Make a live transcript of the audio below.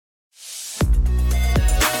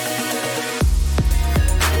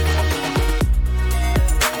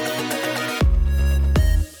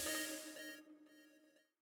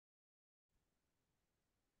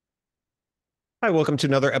Hi, welcome to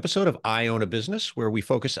another episode of I Own a Business, where we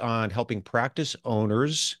focus on helping practice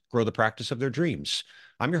owners grow the practice of their dreams.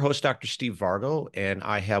 I'm your host, Dr. Steve Vargo, and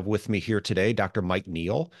I have with me here today Dr. Mike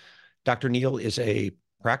Neal. Dr. Neal is a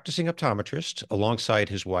practicing optometrist alongside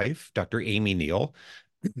his wife, Dr. Amy Neal.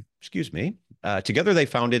 Excuse me. Together, they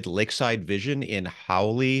founded Lakeside Vision in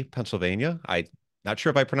Howley, Pennsylvania. I'm not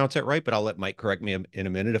sure if I pronounced that right, but I'll let Mike correct me in a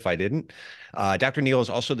minute if I didn't. Dr. Neal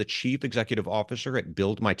is also the Chief Executive Officer at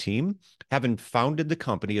Build My Team, having founded the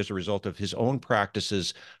company as a result of his own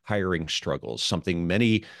practice's hiring struggles, something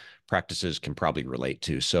many practices can probably relate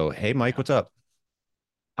to. So, hey, Mike, Yeah. what's up?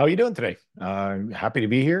 How are you doing today? Happy to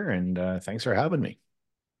be here, and thanks for having me.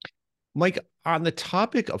 Mike, on the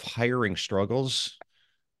topic of hiring struggles,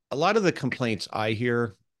 a lot of the complaints I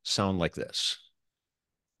hear sound like this.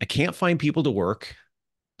 I can't find people to work.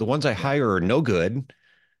 The ones I Yeah. hire are no good.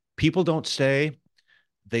 People don't stay,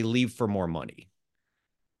 they leave for more money.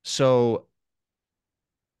 So,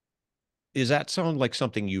 does that sound like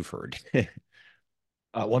something you've heard?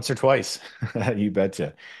 Once or twice, you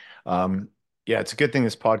betcha. Um, yeah, it's a good thing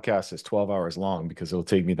this podcast is 12 hours long because it'll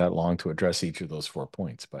take me that long to address each of those 4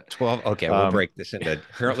 points. But 12. Okay, we'll um, break this into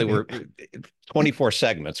apparently we're 24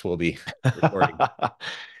 segments we'll be recording.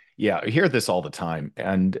 yeah, I hear this all the time.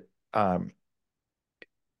 And um,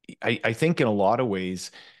 I think in a lot of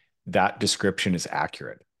ways, that description is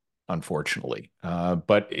accurate, unfortunately.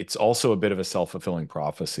 But it's also a bit of a self-fulfilling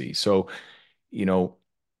prophecy. So, you know,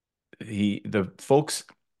 the folks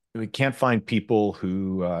we can't find people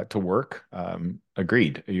who to work.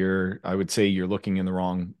 Agreed. I would say you're looking in the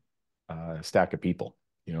wrong stack of people.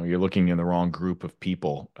 You're looking in the wrong group of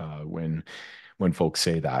people when folks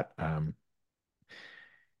say that.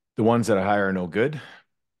 The ones that I hire are no good.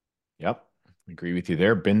 Yep. Agree with you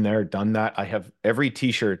there. Been there, done that. I have every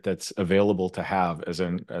t-shirt that's available to have as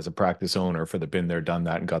a practice owner for the been there, done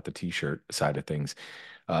that, and got the t-shirt side of things.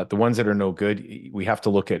 The ones that are no good, we have to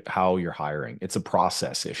look at how you're hiring. It's a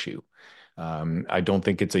process issue. I don't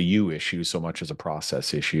think it's a you issue so much as a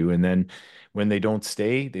process issue. And then when they don't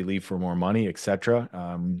stay, they leave for more money, etc.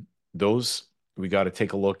 Those we got to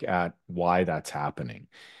take a look at why that's happening.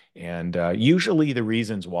 And usually the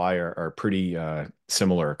reasons why are pretty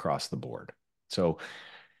similar across the board. So,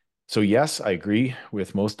 so yes, I agree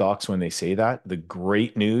with most docs when they say that. The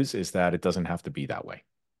great news is that it doesn't have to be that way.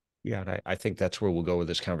 Yeah, and I think that's where we'll go with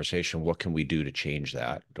this conversation. What can we do to change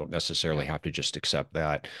that? Don't necessarily Yeah. have to just accept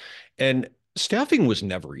that. And staffing was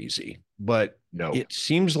never easy, but No. it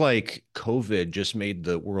seems like COVID just made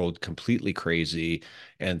the world completely crazy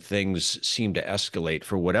and things seem to escalate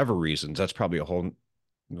for whatever reasons. That's probably a whole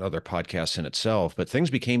another podcast in itself, but things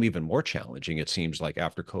became even more challenging, it seems like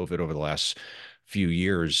after COVID over the last few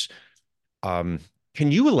years. Um,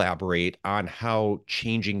 can you elaborate on how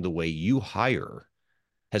changing the way you hire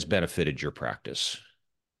has benefited your practice?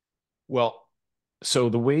 Well, so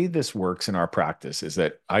the way this works in our practice is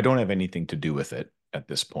that I don't have anything to do with it at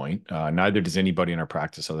this point. Neither does anybody in our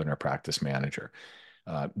practice other than our practice manager.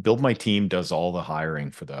 Build My Team does all the hiring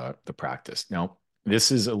for the practice. Now,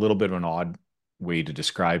 this is a little bit of an odd way to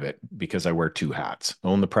describe it because I wear two hats. I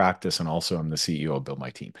own the practice and also I'm the CEO of Build My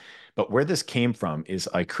Team. But where this came from is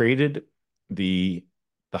I created the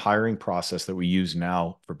the hiring process that we use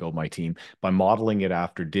now for Build My Team by modeling it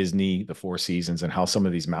after Disney, the Four Seasons, and how some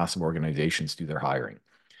of these massive organizations do their hiring.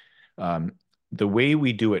 Um, the way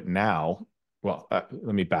we do it now, well,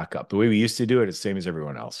 let me back up. The way we used to do it is the same as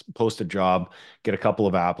everyone else. Post a job, get a couple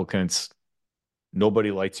of applicants. Nobody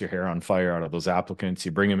lights your hair on fire out of those applicants.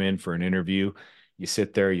 You bring them in for an interview. You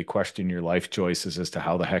sit there, you question your life choices as to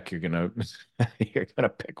how the heck you're gonna you're gonna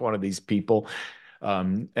pick one of these people.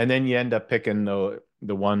 And then you end up picking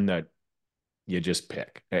the one that you just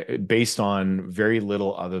pick based on very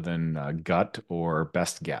little other than gut or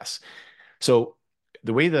best guess. So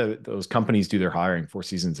the way those companies do their hiring, Four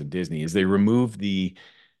Seasons and Disney, is they remove the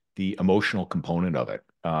emotional component of it,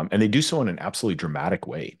 and they do so in an absolutely dramatic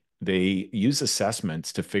way. They use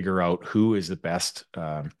assessments to figure out who is the best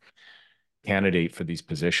candidate for these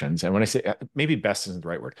positions. And when I say maybe best isn't the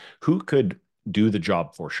right word, who could do the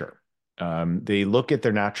job for sure. They look at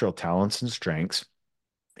their natural talents and strengths,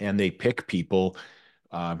 and they pick people.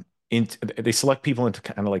 They select people into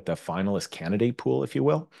kind of like the finalist candidate pool, if you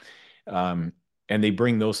will. Um, and they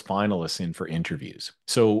bring those finalists in for interviews.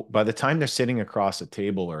 So by the time they're sitting across a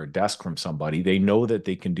table or a desk from somebody, they know that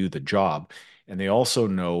they can do the job. And they also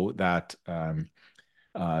know that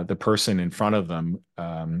the person in front of them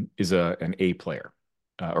is an A player,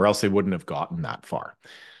 or else they wouldn't have gotten that far.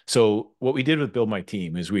 So what we did with Build My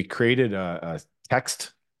Team is we created a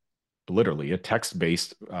text literally a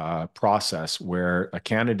text-based process where a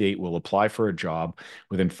candidate will apply for a job.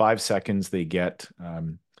 Within 5 seconds, they get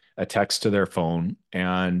a text to their phone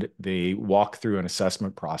and they walk through an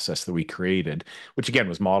assessment process that we created, which again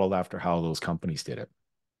was modeled after how those companies did it.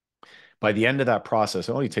 By the end of that process,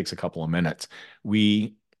 it only takes a couple of minutes.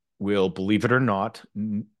 We will, believe it or not,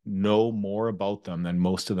 know more about them than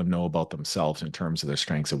most of them know about themselves in terms of their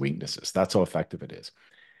strengths and weaknesses. That's how effective it is.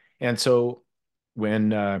 And so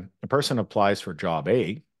when a person applies for job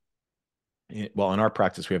A, well, in our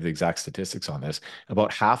practice, we have the exact statistics on this.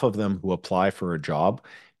 About half of them who apply for a job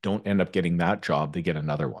don't end up getting that job, they get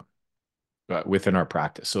another one within our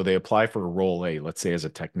practice. So they apply for a role A, let's say as a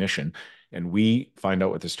technician, and we find out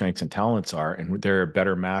what their strengths and talents are, and they're a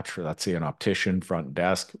better match for, let's say, an optician, front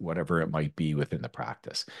desk, whatever it might be within the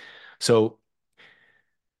practice. So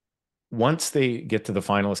once they get to the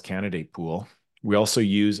finalist candidate pool, we also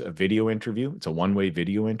use a video interview. It's a one-way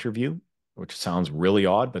video interview, which sounds really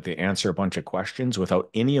odd, but they answer a bunch of questions without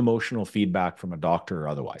any emotional feedback from a doctor or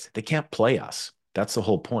otherwise. They can't play us. That's the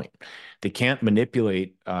whole point. They can't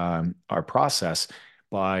manipulate our process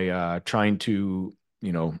by trying to,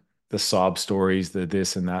 the sob stories, the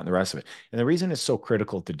this and that, and the rest of it. And the reason it's so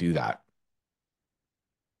critical to do that,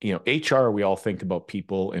 HR, we all think about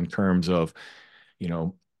people in terms of,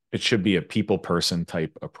 it should be a people person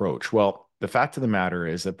type approach. Well, the fact of the matter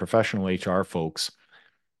is that professional HR folks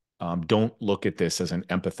don't look at this as an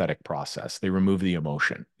empathetic process. They remove the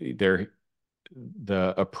emotion.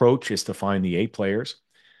 The approach is to find the A players,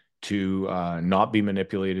 to not be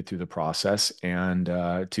manipulated through the process, and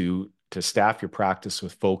to staff your practice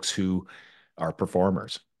with folks who are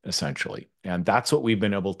performers, essentially. And that's what we've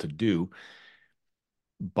been able to do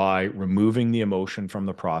by removing the emotion from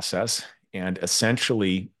the process and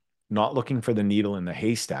essentially not looking for the needle in the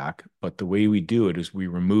haystack, but the way we do it is we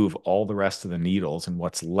remove all the rest of the needles, and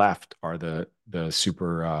what's left are the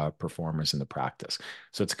super performers in the practice.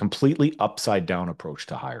 So it's a completely upside down approach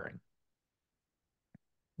to hiring.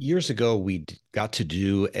 Years ago, we got to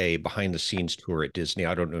do a behind the scenes tour at Disney.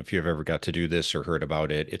 I don't know if you've ever got to do this or heard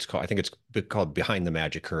about it. It's called, I think it's called Behind the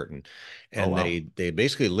Magic Curtain. Oh, And wow. they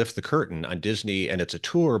basically lift the curtain on Disney, and it's a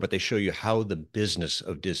tour, but they show you how the business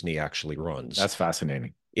of Disney actually runs. That's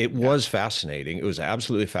fascinating. It Yeah. was fascinating. It was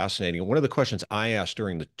absolutely fascinating. One of the questions I asked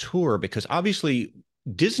during the tour, because obviously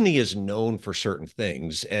Disney is known for certain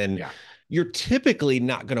things, and Yeah. you're typically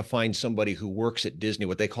not going to find somebody who works at Disney,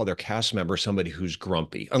 what they call their cast member, somebody who's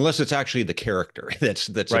grumpy, unless it's actually the character that's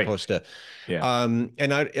Right. supposed to. Yeah.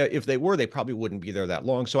 If they were, they probably wouldn't be there that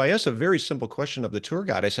long. So I asked a very simple question of the tour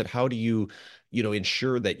guide. I said, "How do you,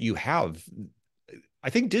 ensure that you have?" I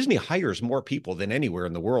think Disney hires more people than anywhere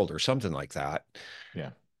in the world, or something like that.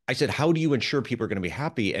 Yeah. I said, "How do you ensure people are going to be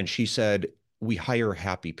happy?" And she said, "We hire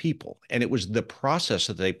happy people." And it was the process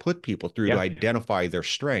that they put people through to Yeah. identify their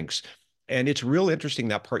strengths. And it's real interesting,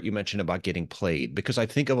 that part you mentioned about getting played, because I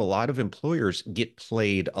think of a lot of employers get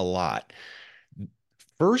played a lot.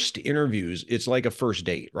 First interviews, it's like a first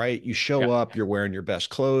date, right? You show Yeah. up, you're wearing your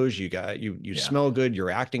best clothes, you Yeah. smell good,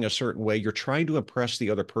 you're acting a certain way, you're trying to impress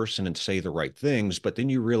the other person and say the right things, but then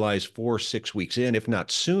you realize 4 6 weeks in, if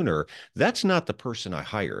not sooner, that's not the person I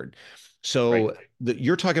hired. Right. So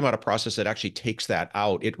you're talking about a process that actually takes that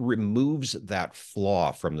out. It removes that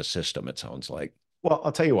flaw from the system, it sounds like. Well,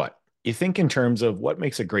 I'll tell you what, you think in terms of what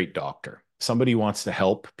makes a great doctor. Somebody who wants to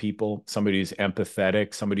help people, somebody who's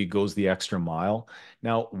empathetic, somebody who goes the extra mile.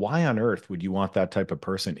 Now, why on earth would you want that type of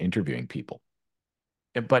person interviewing people?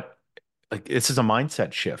 But like, this is a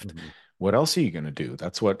mindset shift. Mhm. What else are you going to do?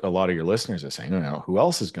 That's what a lot of your listeners are saying. Who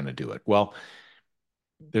else is going to do it? Well,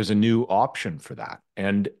 there's a new option for that.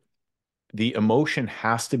 And the emotion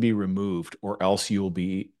has to be removed, or else you'll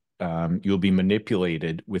be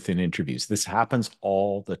manipulated within interviews. This happens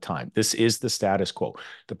all the time. This is the status quo.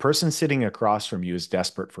 The person sitting across from you is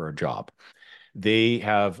desperate for a job. They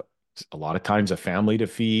have a lot of times a family to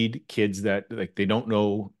feed, kids that like they don't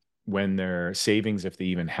know when their savings, if they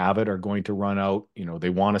even have it, are going to run out. They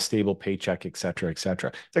want a stable paycheck, et cetera, et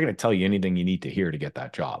cetera. They're going to tell you anything you need to hear to get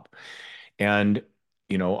that job. And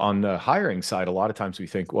on the hiring side, a lot of times we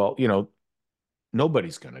think, well,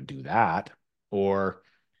 nobody's going to do that. Or,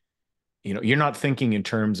 you're not thinking in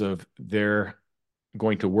terms of they're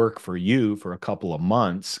going to work for you for a couple of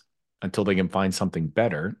months until they can find something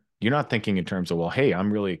better. You're not thinking in terms of, well, hey,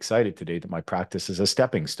 I'm really excited today that my practice is a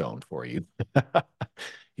stepping stone for you.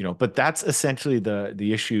 But that's essentially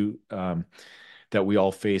the issue that we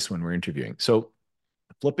all face when we're interviewing. So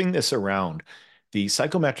flipping this around, the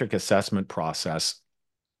psychometric assessment process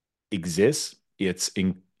exists.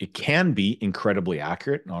 It can be incredibly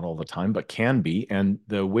accurate, not all the time, but can be. And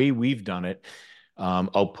the way we've done it,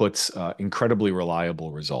 outputs incredibly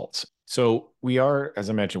reliable results. So we are, as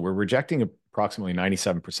I mentioned, we're rejecting approximately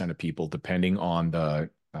 97% of people, depending on the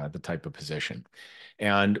type of position.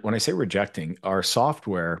 And when I say rejecting, our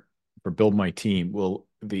software for Build My Team will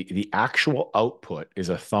the actual output is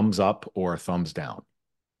a thumbs up or a thumbs down.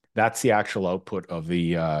 That's the actual output of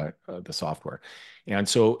the software. And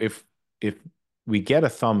so if we get a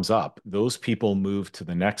thumbs up, those people move to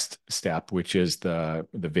the next step, which is the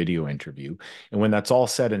video interview. And when that's all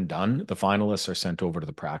said and done, the finalists are sent over to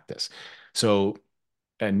the practice. So,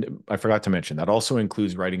 and I forgot to mention that also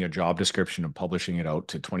includes writing a job description and publishing it out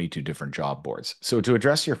to 22 different job boards. So to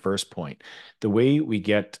address your first point, the way we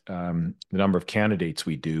get the number of candidates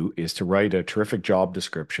we do is to write a terrific job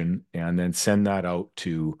description and then send that out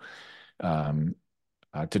um,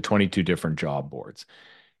 to 22 different job boards.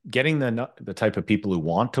 Getting the type of people who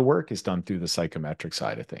want to work is done through the psychometric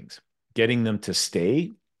side of things. Getting them to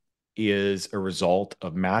stay is a result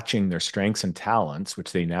of matching their strengths and talents,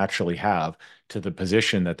 which they naturally have, to the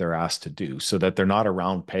position that they're asked to do, so that they're not a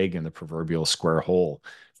round peg in the proverbial square hole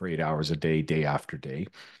for 8 hours a day, day after day.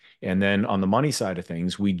 And then on the money side of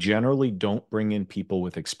things, we generally don't bring in people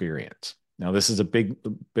with experience. Now, this is a bit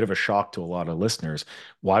of a shock to a lot of listeners.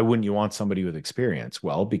 Why wouldn't you want somebody with experience?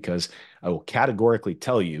 Well, because I will categorically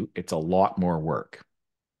tell you it's a lot more work.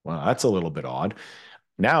 Well, that's a little bit odd.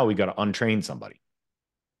 Now we got to untrain somebody.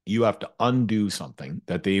 You have to undo something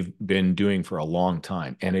that they've been doing for a long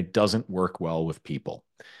time, and it doesn't work well with people.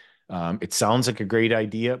 It sounds like a great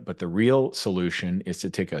idea, but the real solution is to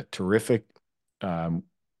take a terrific, um,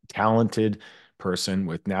 talented person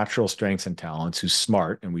with natural strengths and talents who's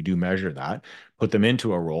smart, and we do measure that, put them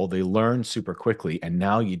into a role. They learn super quickly, and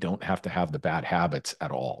now you don't have to have the bad habits at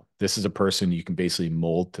all. This is a person you can basically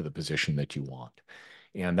mold to the position that you want.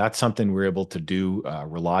 And that's something we're able to do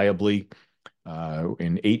reliably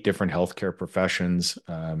in 8 different healthcare professions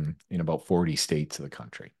in about 40 states of the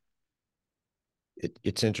country.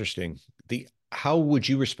 It's interesting. How would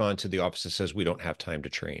you respond to the office that says we don't have time to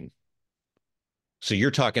train? So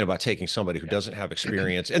you're talking about taking somebody who Yeah. doesn't have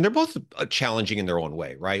experience, and they're both challenging in their own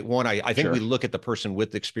way, right? One, I think we Sure. look at the person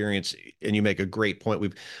with experience, and you make a great point.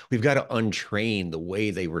 We've got to untrain the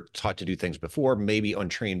way they were taught to do things before, maybe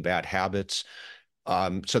untrain bad habits.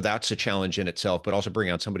 So that's a challenge in itself, but also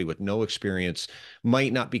bring out somebody with no experience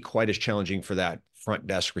might not be quite as challenging for that front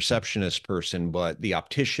desk receptionist person, but the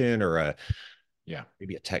optician or Yeah.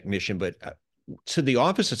 maybe a technician. But to the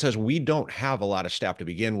office that says we don't have a lot of staff to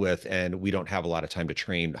begin with and we don't have a lot of time to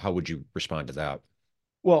train, how would you respond to that?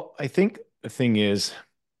 Well, I think the thing is,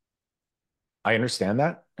 I understand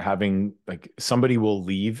that having like somebody will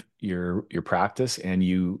leave your practice and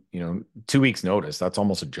you know 2 weeks notice, that's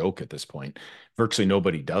almost a joke at this point. Virtually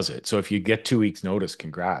nobody does it. So if you get 2 weeks notice,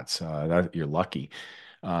 congrats, that you're lucky.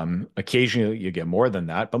 Occasionally you get more than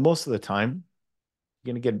that, but most of the time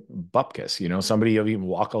you're going to get bupkis. Somebody will even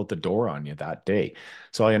walk out the door on you that day.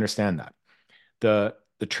 So I understand that.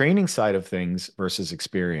 The training side of things versus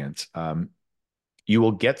experience, you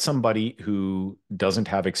will get somebody who doesn't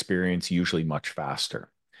have experience usually much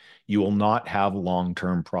faster. You will not have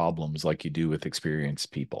long-term problems like you do with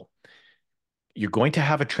experienced people. You're going to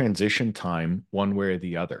have a transition time one way or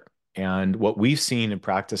the other. And what we've seen in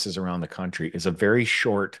practices around the country is a very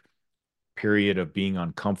short period of being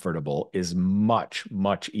uncomfortable is much,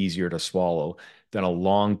 much easier to swallow than a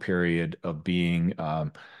long period of being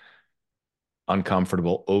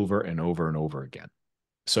uncomfortable over and over and over again.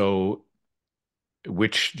 So,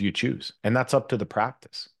 which do you choose? And that's up to the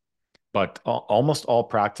practice. But almost all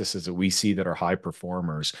practices that we see that are high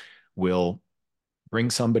performers will bring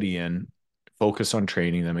somebody in, focus on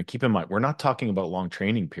training them. And keep in mind, we're not talking about long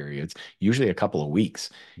training periods, usually a couple of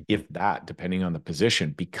weeks, if that, depending on the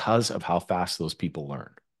position, because of how fast those people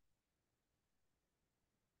learn.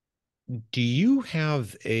 Do you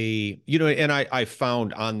have and I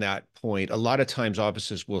found on that point, a lot of times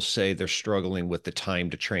offices will say they're struggling with the time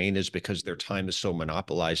to train is because their time is so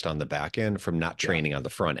monopolized on the back end from not Yeah, training on the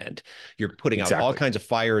front end. You're putting out all exactly. kinds of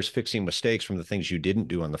fires, fixing mistakes from the things you didn't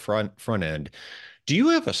do on the front end. Do you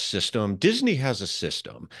have a system? Disney has a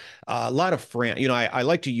system. A lot of I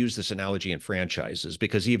like to use this analogy in franchises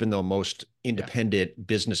because even though most Yeah. independent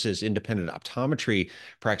businesses, independent optometry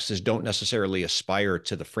practices don't necessarily aspire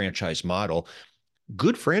to the franchise model,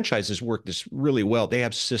 good franchises work this really well. They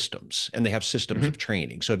have systems and they have systems Hmm. of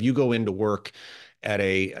training. So if you go into work at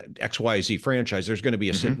a XYZ franchise, there's going to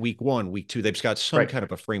be Hmm. week one, week two. They've got some Right. kind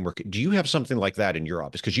of a framework. Do you have something like that in your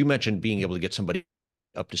office? Because you mentioned being able to get somebody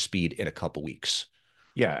up to speed in a couple weeks.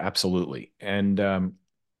 Yeah, absolutely. And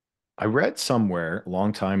I read somewhere a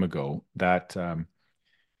long time ago that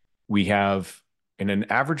we have In an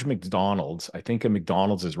average McDonald's, I think a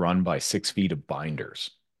McDonald's is run by 6 feet of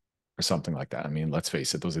binders or something like that. I mean, let's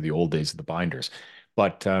face it, those are the old days of the binders.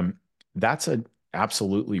 But that's an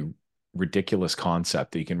absolutely ridiculous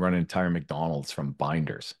concept that you can run an entire McDonald's from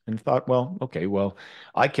binders. And thought, well, okay, well,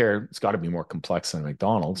 I care. It's got to be more complex than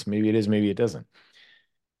McDonald's. Maybe it is, maybe it doesn't.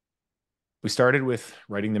 We started with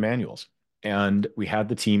writing the manuals and we had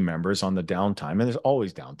the team members on the downtime, and there's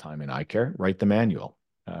always downtime in eye care, write the manual.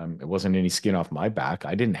 It wasn't any skin off my back.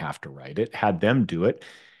 I didn't have to write it, had them do it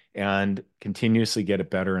and continuously get it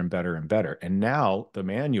better and better and better. And now the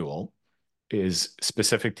manual is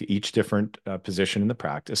specific to each different position in the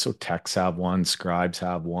practice. So techs have one, scribes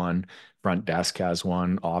have one, front desk has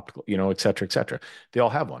one, optical, et cetera, et cetera. They all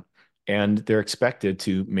have one. And they're expected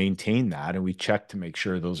to maintain that. And we check to make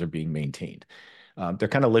sure those are being maintained. They're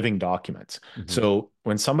kind of living documents. Mm-hmm. So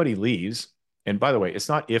when somebody leaves, and by the way, it's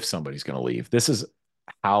not if somebody's going to leave, this is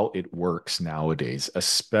how it works nowadays,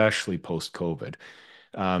 especially post-COVID.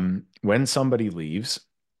 When somebody leaves,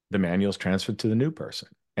 the manual is transferred to the new person.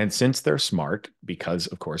 And since they're smart, because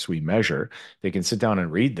of course we measure, they can sit down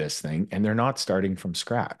and read this thing and they're not starting from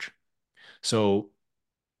scratch. So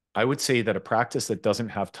I would say that a practice that doesn't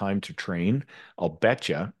have time to train, I'll bet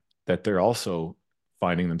you that they're also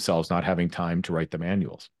finding themselves not having time to write the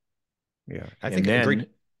manuals. Yeah, I think then,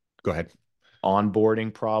 go ahead.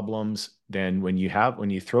 Onboarding problems. Then when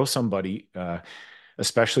you throw somebody,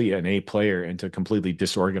 especially an A player, into a completely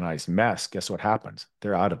disorganized mess, guess what happens?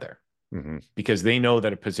 They're out of there. Mm-hmm. Because they know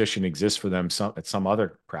that a position exists for them at some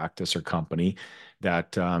other practice or company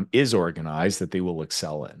that is organized, that they will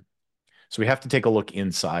excel in. So we have to take a look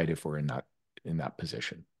inside if we're in that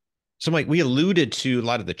position. So, Mike, we alluded to a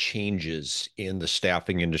lot of the changes in the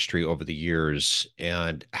staffing industry over the years.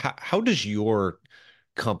 And how does your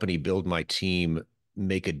company, Build My Team,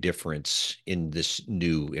 make a difference in this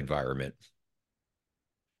new environment?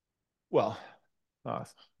 Well,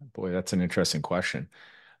 boy, that's an interesting question.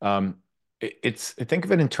 I think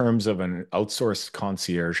of it in terms of an outsourced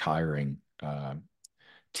concierge hiring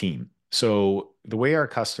team. So the way our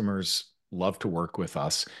customers love to work with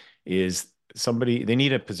us is they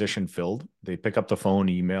need a position filled. They pick up the phone,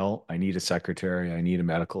 email, I need a secretary, I need a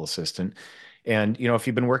medical assistant. And, if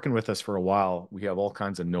you've been working with us for a while, we have all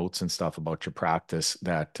kinds of notes and stuff about your practice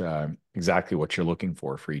that exactly what you're looking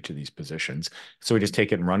for each of these positions. So we just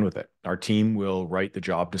take it and run with it. Our team will write the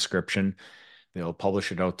job description. They'll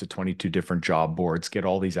publish it out to 22 different job boards, get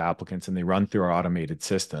all these applicants, and they run through our automated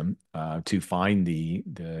system to find the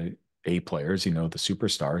A players, the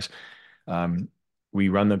superstars. We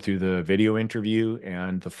run them through the video interview,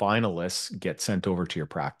 and the finalists get sent over to your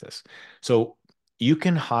practice. So you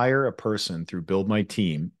can hire a person through Build My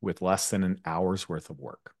Team with less than an hour's worth of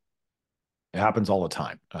work. It happens all the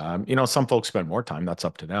time. Some folks spend more time, that's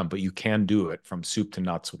up to them, but you can do it from soup to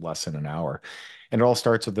nuts with less than an hour. And it all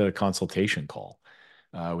starts with a consultation call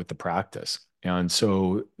with the practice. And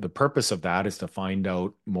so the purpose of that is to find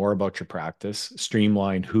out more about your practice,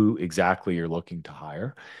 streamline who exactly you're looking to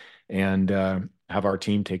hire, and have our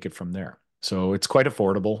team take it from there. So it's quite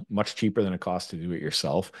affordable, much cheaper than it costs to do it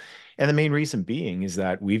yourself. And the main reason being is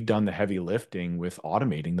that we've done the heavy lifting with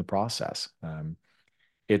automating the process.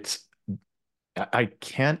 I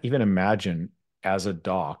can't even imagine as a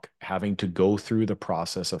doc having to go through the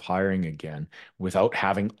process of hiring again without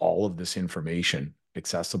having all of this information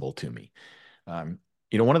accessible to me.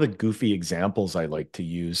 One of the goofy examples I like to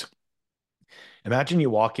use, imagine you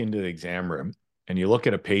walk into the exam room and you look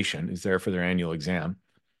at a patient who's there for their annual exam,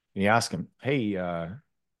 and you ask him, hey,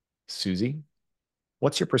 Susie,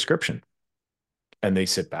 what's your prescription? And they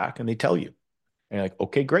sit back and they tell you. And you're like,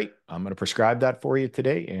 okay, great. I'm going to prescribe that for you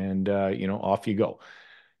today. And, off you go.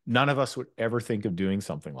 None of us would ever think of doing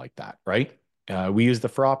something like that, right? We use the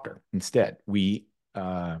Phoropter instead. We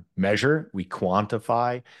measure, we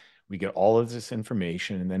quantify, we get all of this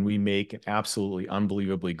information, and then we make an absolutely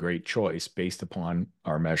unbelievably great choice based upon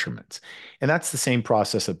our measurements. And that's the same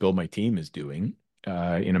process that Build My Team is doing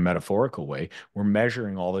in a metaphorical way. We're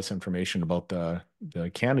measuring all this information about the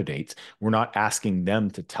candidates. We're not asking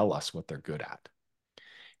them to tell us what they're good at.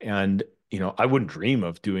 And, I wouldn't dream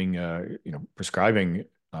of doing, prescribing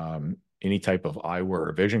any type of eyewear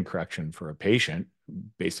or vision correction for a patient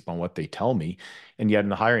based upon what they tell me. And yet in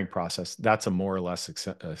the hiring process, that's a more or less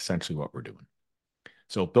essentially what we're doing.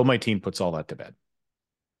 So Build My Team puts all that to bed.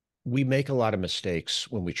 We make a lot of mistakes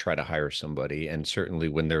when we try to hire somebody. And certainly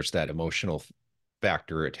when there's that emotional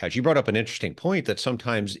factor attached. You brought up an interesting point that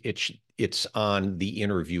sometimes it's on the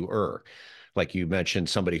interviewer. Like you mentioned,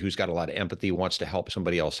 somebody who's got a lot of empathy, wants to help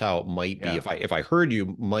somebody else out, might be, if I heard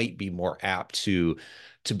you, might be more apt to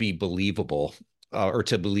be believable. or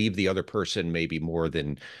to believe the other person maybe more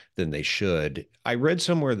than they should. I read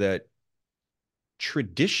somewhere that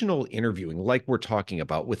traditional interviewing, like we're talking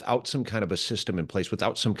about, without some kind of a system in place,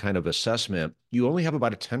 without some kind of assessment, you only have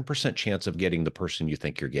about a 10% chance of getting the person you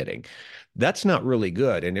think you're getting. That's not really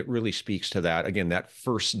good. And it really speaks to that, again, that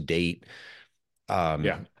first date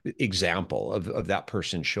Yeah. example of that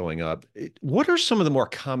person showing up. What are some of the more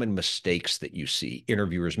common mistakes that you see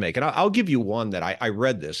interviewers make? And I'll give you one that I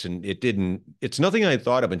read this and it's nothing I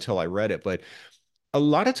thought of until I read it, but a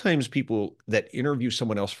lot of times people that interview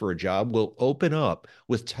someone else for a job will open up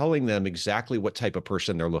with telling them exactly what type of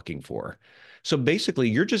person they're looking for. So basically,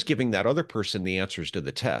 you're just giving that other person the answers to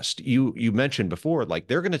the test. You mentioned before, like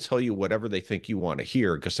they're going to tell you whatever they think you want to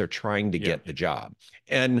hear because they're trying to Yeah. get the job.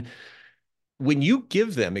 And when you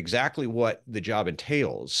give them exactly what the job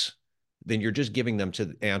entails, then you're just giving them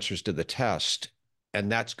to answers to the test, and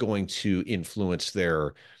that's going to influence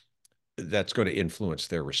their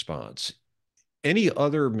response. Any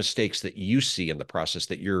other mistakes that you see in the process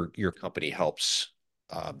that your company helps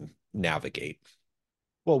navigate?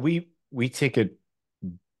 Well, we take it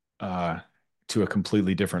uh, to a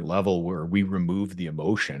completely different level where we remove the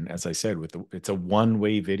emotion. As I said, it's a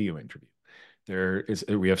one-way video interview.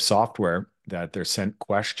 We have software that they're sent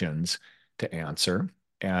questions to answer,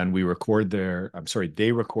 and they record their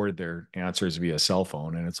answers via cell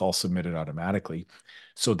phone, and it's all submitted automatically,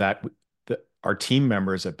 so that our team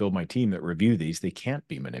members that Build My Team that review these, they can't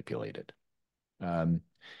be manipulated. Um,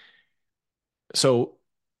 so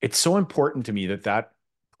it's so important to me that that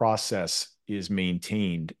process is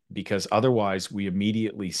maintained, because otherwise we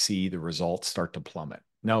immediately see the results start to plummet.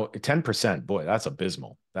 Now, 10%, boy, that's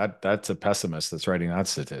abysmal. That's a pessimist that's writing that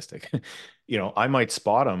statistic. I might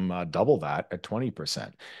spot them double that at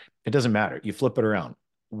 20%. It doesn't matter. You flip it around.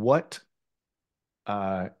 What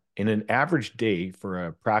in an average day for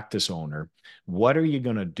a practice owner, what are you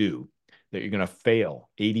going to do that you're going to fail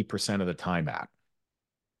 80% of the time at?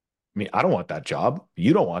 I mean, I don't want that job.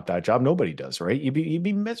 You don't want that job. Nobody does, right? You'd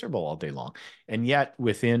be miserable all day long. And yet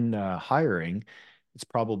within hiring, it's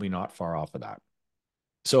probably not far off of that.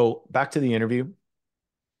 So back to the interview.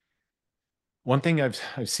 One thing I've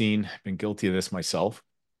seen, been guilty of this myself.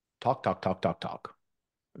 Talk, talk, talk, talk, talk.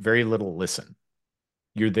 Very little listen.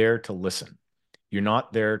 You're there to listen. You're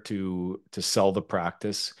not there to sell the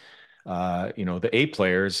practice. The A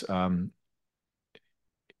players,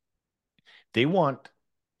 they want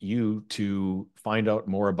you to find out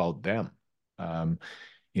more about them. Um,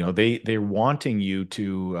 they're wanting you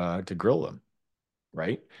to grill them,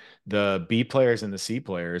 right? The B players and the C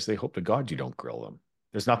players, they hope to God you don't grill them.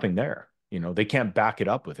 There's nothing there. They can't back it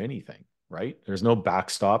up with anything, right? There's no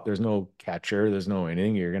backstop, there's no catcher, there's no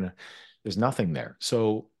anything. There's nothing there.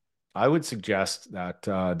 So I would suggest that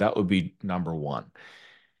that would be number one.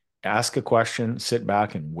 Ask a question, sit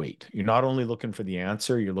back and wait. You're not only looking for the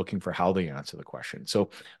answer, you're looking for how they answer the question.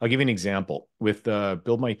 So I'll give you an example with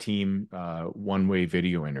Build My Team one-way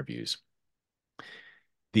video interviews.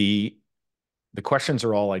 The questions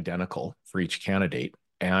are all identical for each candidate,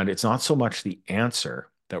 and it's not so much the answer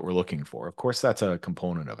that we're looking for. Of course, that's a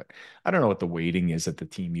component of it. I don't know what the weighting is that the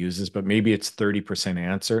team uses, but maybe it's 30%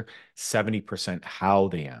 answer, 70% how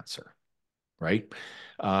they answer, right?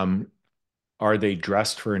 Are they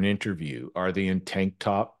dressed for an interview? Are they in tank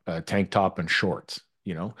top and shorts?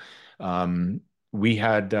 Um, we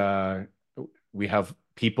had we have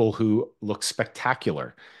people who look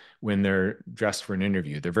spectacular when they're dressed for an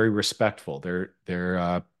interview. They're very respectful. They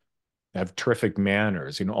have terrific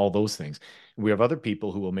manners. All those things. We have other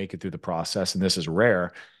people who will make it through the process, and this is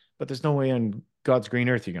rare, but there's no way on God's green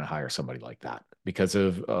earth you're going to hire somebody like that because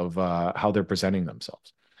of how they're presenting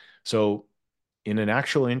themselves. So in an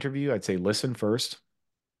actual interview, I'd say listen first.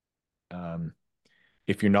 Um,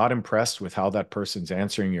 if you're not impressed with how that person's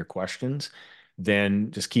answering your questions,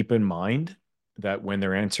 then just keep in mind that when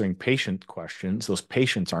they're answering patient questions, those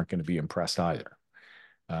patients aren't going to be impressed either.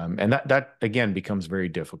 And that again becomes very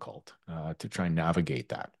difficult to try and navigate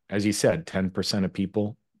that. As you said, 10% of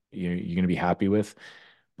people you're going to be happy with.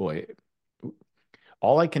 Boy,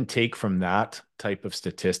 all I can take from that type of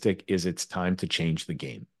statistic is it's time to change the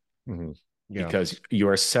game. Mm-hmm. Yeah. Because you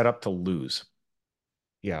are set up to lose.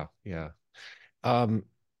 Yeah. Yeah. Um,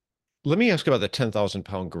 Let me ask about the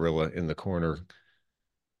 10,000-pound gorilla in the corner,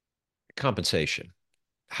 compensation.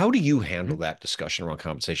 How do you handle Mhm. that discussion around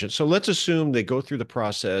compensation? So let's assume they go through the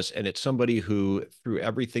process and it's somebody who, through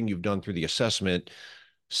everything you've done through the assessment,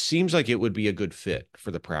 seems like it would be a good fit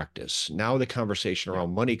for the practice. Now the conversation Yeah.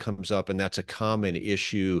 around money comes up, and that's a common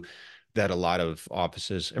issue that a lot of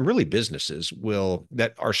offices and really businesses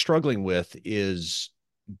that are struggling with is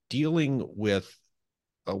dealing with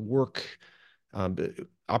a work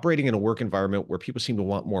Operating in a work environment where people seem to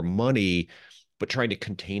want more money, but trying to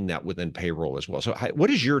contain that within payroll as well. So what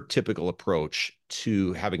is your typical approach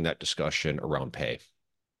to having that discussion around pay?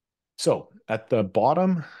 So at the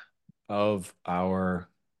bottom of our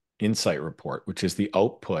insight report, which is the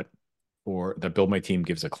output or that Build My Team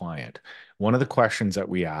gives a client, one of the questions that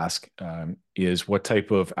we ask is what type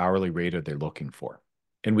of hourly rate are they looking for?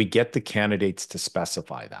 And we get the candidates to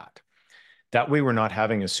specify that. That way, we're not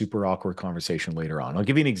having a super awkward conversation later on. I'll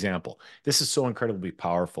give you an example. This is so incredibly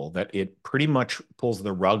powerful that it pretty much pulls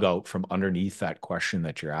the rug out from underneath that question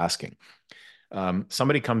that you're asking.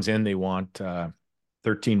 Somebody comes in, they want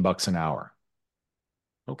 $13 an hour.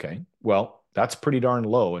 Okay, well, that's pretty darn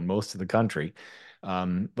low in most of the country.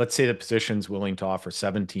 Let's say the position's willing to offer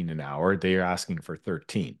 17 an hour. They are asking for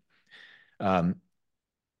 13. Um,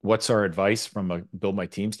 what's our advice from a Build My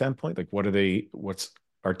Team standpoint? Like, what's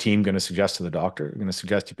our team going to suggest to the doctor? We're going to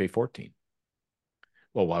suggest you pay 14.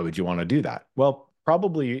 Well, why would you want to do that? Well,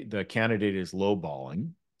 probably the candidate is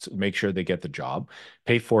lowballing. So make sure they get the job,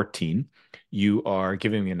 pay 14. You are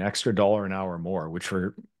giving an extra dollar an hour more, which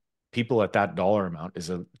for people at that dollar amount is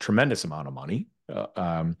a tremendous amount of money.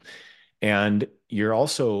 And you're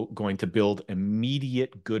also going to build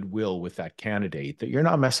immediate goodwill with that candidate that you're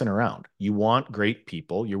not messing around. You want great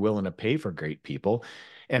people. You're willing to pay for great people.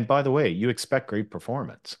 And by the way, you expect great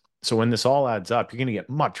performance. So when this all adds up, you're going to get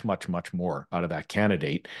much, much, much more out of that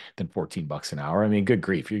candidate than $14 an hour. I mean, good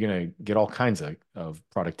grief, you're going to get all kinds of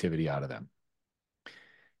productivity out of them.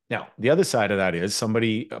 Now, the other side of that is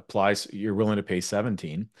somebody applies, you're willing to pay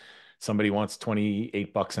 17. Somebody wants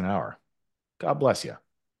 $28 an hour. God bless you.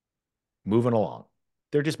 Moving along.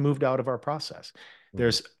 They're just moved out of our process.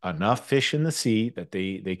 There's enough fish in the sea that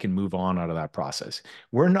they can move on out of that process.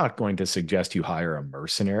 We're not going to suggest you hire a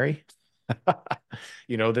mercenary.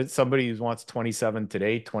 That somebody who wants 27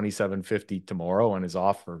 today, 27.50 tomorrow, and is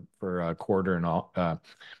off for a quarter and a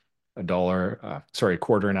dollar, sorry, a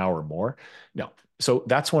quarter an hour more. No. So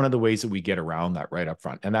that's one of the ways that we get around that right up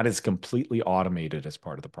front. And that is completely automated as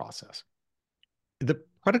part of the process. The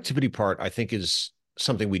productivity part, I think, is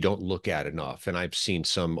something we don't look at enough. And I've seen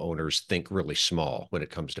some owners think really small when it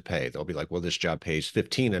comes to pay. They'll be like, well, this job pays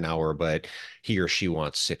 15 an hour, but he or she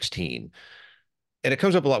wants 16. And it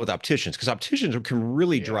comes up a lot with opticians because opticians can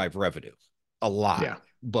really drive revenue a lot. Yeah.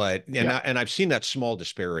 But I've seen that small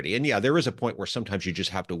disparity. And yeah, there is a point where sometimes you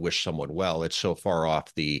just have to wish someone well. It's so far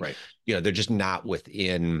off right. They're just not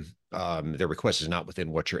within their request is not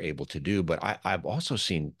within what you're able to do. But I've also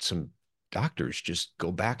seen some doctors just go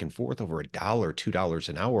back and forth over $1, $2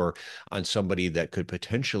 an hour on somebody that could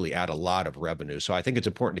potentially add a lot of revenue. So I think it's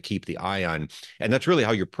important to keep the eye on, and that's really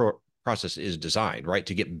how your process is designed, right?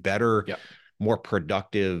 To get better, more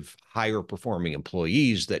productive, higher performing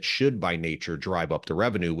employees that should by nature drive up the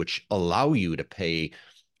revenue, which allow you to pay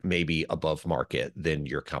maybe above market than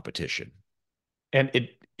your competition. And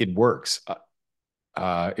it works.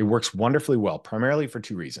 It works wonderfully well, primarily for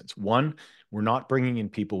two reasons. One, we're not bringing in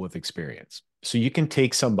people with experience. So you can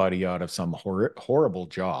take somebody out of some horrible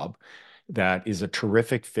job that is a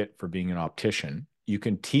terrific fit for being an optician. You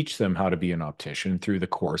can teach them how to be an optician through the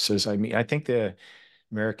courses. I mean, I think the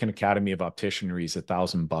American Academy of Opticianry is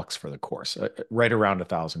 $1,000 for the course, right around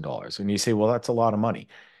 $1,000. And you say, well, that's a lot of money.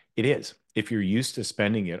 It is. If you're used to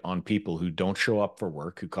spending it on people who don't show up for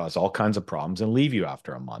work, who cause all kinds of problems and leave you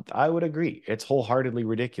after a month, I would agree. It's wholeheartedly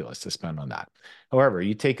ridiculous to spend on that. However,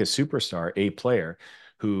 you take a superstar, a player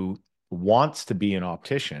who wants to be an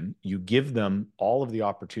optician, you give them all of the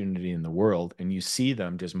opportunity in the world, and you see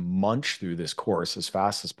them just munch through this course as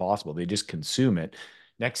fast as possible. They just consume it.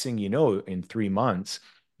 Next thing you know, in 3 months,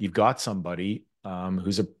 you've got somebody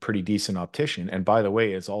who's a pretty decent optician. And by the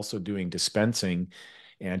way, is also doing dispensing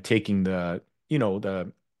and taking the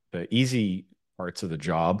easy parts of the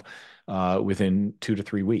job within 2 to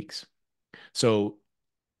 3 weeks. So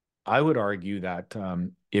I would argue that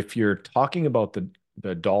if you're talking about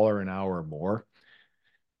the dollar an hour or more,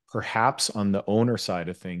 perhaps on the owner side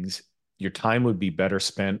of things, your time would be better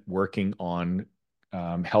spent working on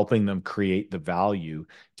helping them create the value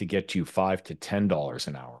to get you $5 to $10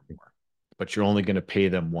 an hour more, but you're only going to pay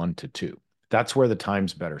them 1 to 2. That's where the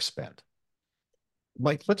time's better spent.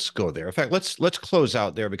 Mike, let's go there. In fact, let's close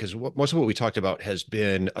out there because most of what we talked about has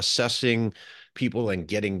been assessing people and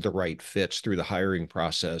getting the right fits through the hiring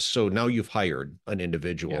process. So now you've hired an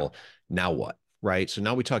individual. Now what? Right. So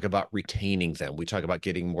now we talk about retaining them. We talk about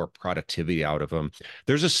getting more productivity out of them.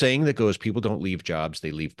 There's a saying that goes, people don't leave jobs,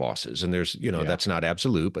 they leave bosses. And there's, that's not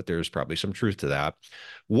absolute, but there's probably some truth to that.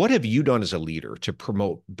 What have you done as a leader to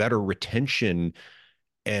promote better retention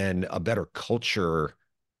and a better culture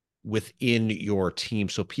within your team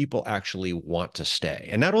so people actually want to stay,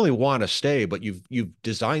 and not only want to stay, but you've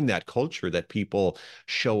designed that culture that people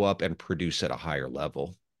show up and produce at a higher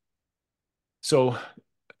level? So a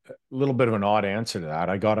little bit of an odd answer to that.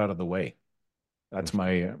 I got out of the way. That's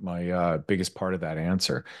Mhm. my biggest part of that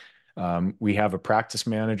answer. We have a practice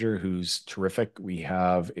manager who's terrific. We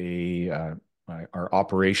have our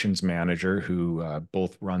operations manager who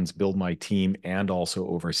both runs Build My Team and also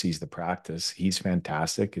oversees the practice. He's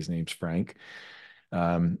fantastic. His name's Frank.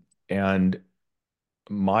 Um, and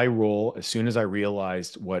my role, as soon as I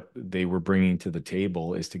realized what they were bringing to the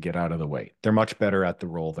table, is to get out of the way. They're much better at the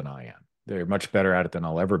role than I am. They're much better at it than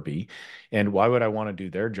I'll ever be. And why would I want to do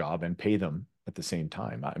their job and pay them at the same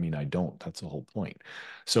time? I mean, I don't. That's the whole point.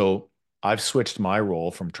 So I've switched my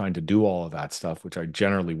role from trying to do all of that stuff, which I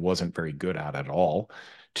generally wasn't very good at all,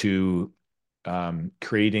 to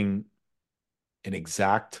creating an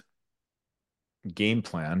exact game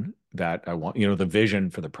plan that I want, the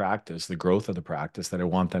vision for the practice, the growth of the practice that I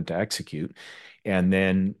want them to execute. And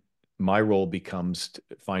then my role becomes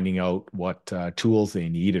finding out what tools they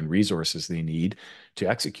need and resources they need to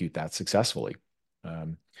execute that successfully.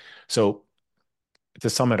 Um, so to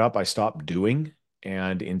sum it up, I stopped doing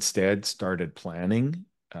and instead started planning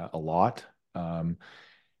a lot,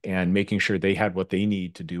 and making sure they had what they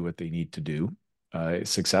need to do what they need to do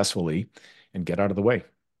successfully and get out of the way.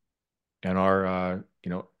 And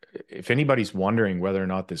if anybody's wondering whether or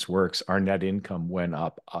not this works, our net income went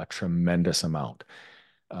up a tremendous amount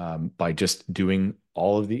by just doing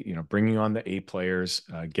all of bringing on the A players,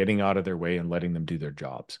 getting out of their way and letting them do their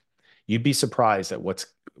jobs. You'd be surprised at what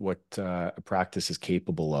a practice is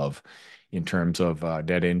capable of in terms of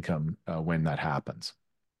net income when that happens.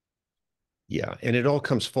 Yeah, and it all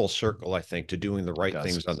comes full circle, I think, to doing the It right does.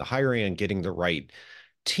 things on the hiring and getting the right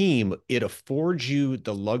team. It affords you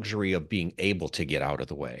the luxury of being able to get out of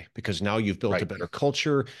the way because now you've built a Right. better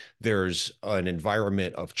culture. There's an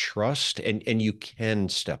environment of trust, and you can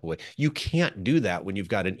step away. You can't do that when you've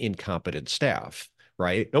got an incompetent staff,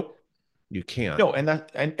 right? Nope. You can't. No,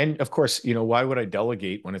 and of course, why would I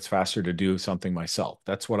delegate when it's faster to do something myself?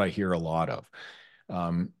 That's what I hear a lot of.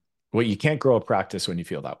 Um, well, you can't grow a practice when you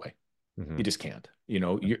feel that way. Mhm. You just can't.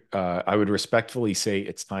 I would respectfully say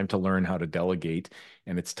it's time to learn how to delegate,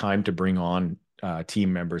 and it's time to bring on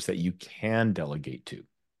team members that you can delegate to.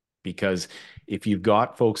 Because if you've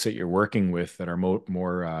got folks that you're working with that are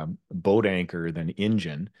more boat anchor than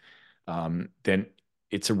engine, then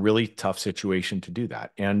it's a really tough situation to do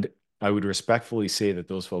that. And I would respectfully say that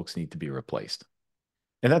those folks need to be replaced.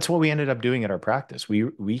 And that's what we ended up doing at our practice.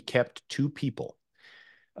 We kept two people.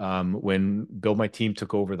 When Build My Team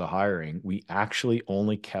took over the hiring, we actually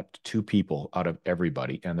only kept two people out of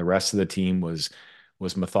everybody, and the rest of the team was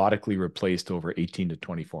methodically replaced over 18 to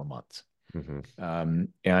 24 months. Mhm.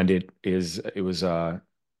 And it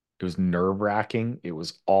was nerve-wracking. It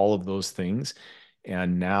was all of those things.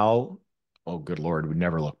 And now, oh good Lord, we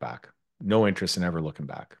never look back. No interest in ever looking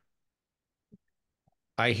back.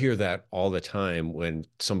 I hear that all the time when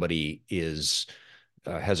somebody is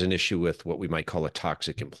has an issue with what we might call a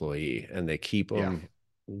toxic employee, and they keep Yeah. them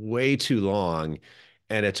way too long.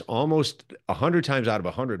 And it's almost 100 times out of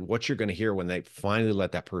 100, what you're going to hear when they finally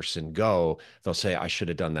let that person go, they'll say, I should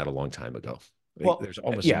have done that a long time ago. Well, There's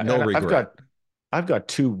almost yeah, no and regret. I've got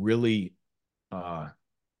two really uh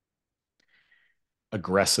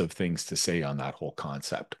aggressive things to say on that whole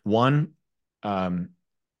concept. One, um,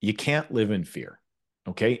 you can't live in fear.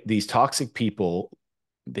 Okay. These toxic people,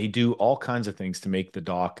 they do all kinds of things to make the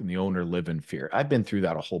doc and the owner live in fear. I've been through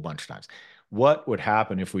that a whole bunch of times. What would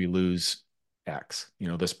happen if we lose X,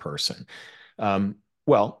 this person?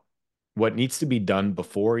 Well, what needs to be done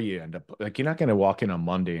before you end up like you're not going to walk in on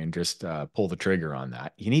Monday and just pull the trigger on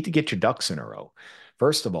that. You need to get your ducks in a row.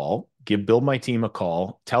 First of all, Build My Team a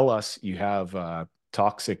call. Tell us you have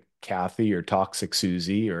toxic Kathy or toxic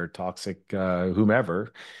Susie or toxic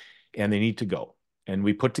whomever, and they need to go. And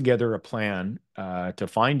we put together a plan to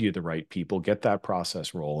find you the right people, get that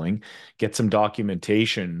process rolling, get some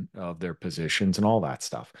documentation of their positions and all that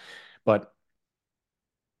stuff. But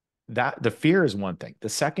that the fear is one thing. The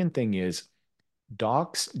second thing is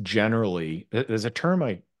docs generally, there's a term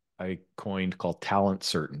I coined called talent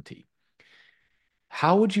certainty.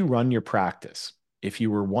 How would you run your practice if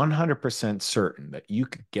you were 100% certain that you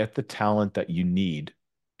could get the talent that you need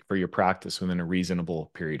for your practice within a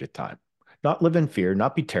reasonable period of time? Not live in fear,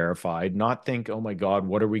 not be terrified, not think, oh my God,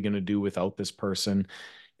 what are we going to do without this person?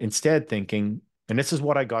 Instead, thinking, and this is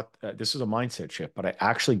what I got, this is a mindset shift, but I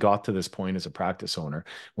actually got to this point as a practice owner.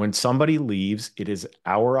 When somebody leaves, it is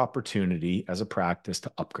our opportunity as a practice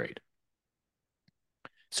to upgrade.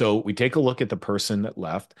 So we take a look at the person that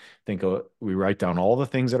left, we write down all the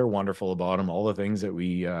things that are wonderful about them, all the things that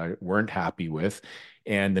we weren't happy with.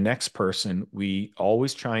 And the next person, we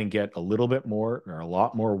always try and get a little bit more or a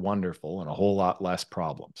lot more wonderful and a whole lot less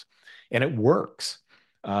problems. And it works.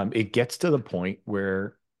 It gets to the point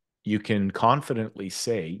where you can confidently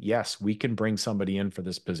say, yes, we can bring somebody in for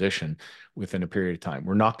this position within a period of time.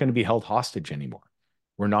 We're not going to be held hostage anymore.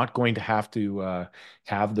 We're not going to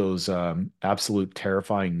have those absolute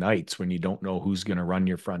terrifying nights when you don't know who's going to run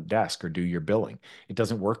your front desk or do your billing. It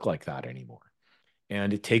doesn't work like that anymore.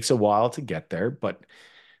 And it takes a while to get there, but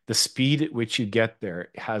the speed at which you get there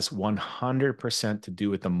has 100% to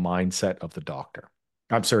do with the mindset of the doctor.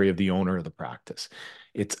 I'm sorry, of the owner of the practice.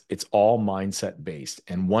 It's all mindset based.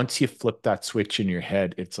 And once you flip that switch in your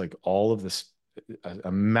head, it's like all of this,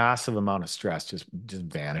 a massive amount of stress just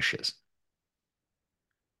vanishes.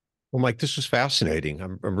 Well, Mike, this was fascinating.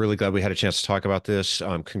 I'm really glad we had a chance to talk about this.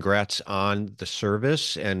 Congrats on the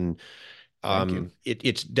service, and Thank you.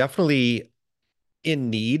 it's definitely in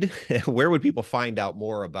need. Where would people find out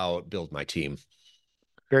more about Build My Team?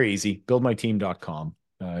 Very easy. Buildmyteam.com.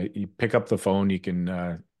 You pick up the phone, you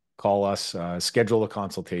can call us, schedule a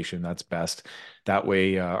consultation. That's best. That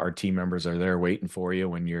way, our team members are there waiting for you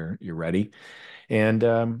when you're ready.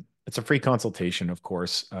 And it's a free consultation, of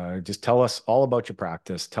course. Just tell us all about your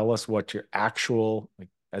practice. Tell us what your actual, like,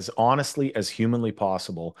 as honestly as humanly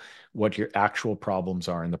possible, what your actual problems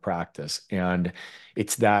are in the practice. And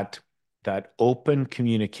it's that open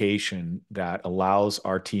communication that allows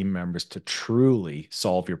our team members to truly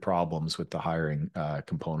solve your problems with the hiring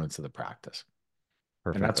components of the practice.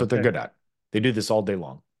 And Perfect. that's what they're Okay. good at. They do this all day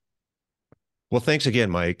long. Well, thanks again,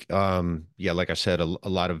 Mike. Yeah, like I said, a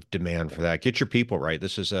lot of demand for that. Get your people right.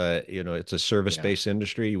 This is it's a Yeah. service-based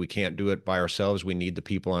industry. We can't do it by ourselves. We need the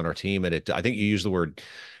people on our team. And I think you use the word,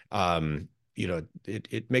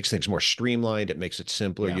 it makes things more streamlined. It makes it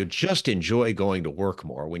simpler. Yeah. You just enjoy going to work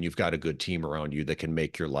more when you've got a good team around you that can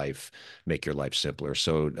make your life simpler.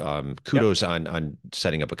 So, Yep. kudos on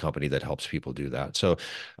setting up a company that helps people do that. So,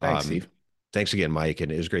 Thanks, um, Steve. thanks again, Mike. And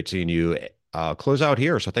it was great seeing you. Close out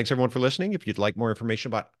here. So thanks everyone for listening. If you'd like more information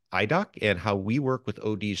about iDoc and how we work with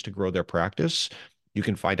ODs to grow their practice, you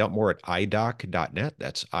can find out more at idoc.net.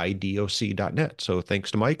 That's idoc.net. So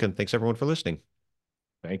thanks to Mike and thanks everyone for listening.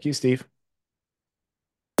 Thank you, Steve.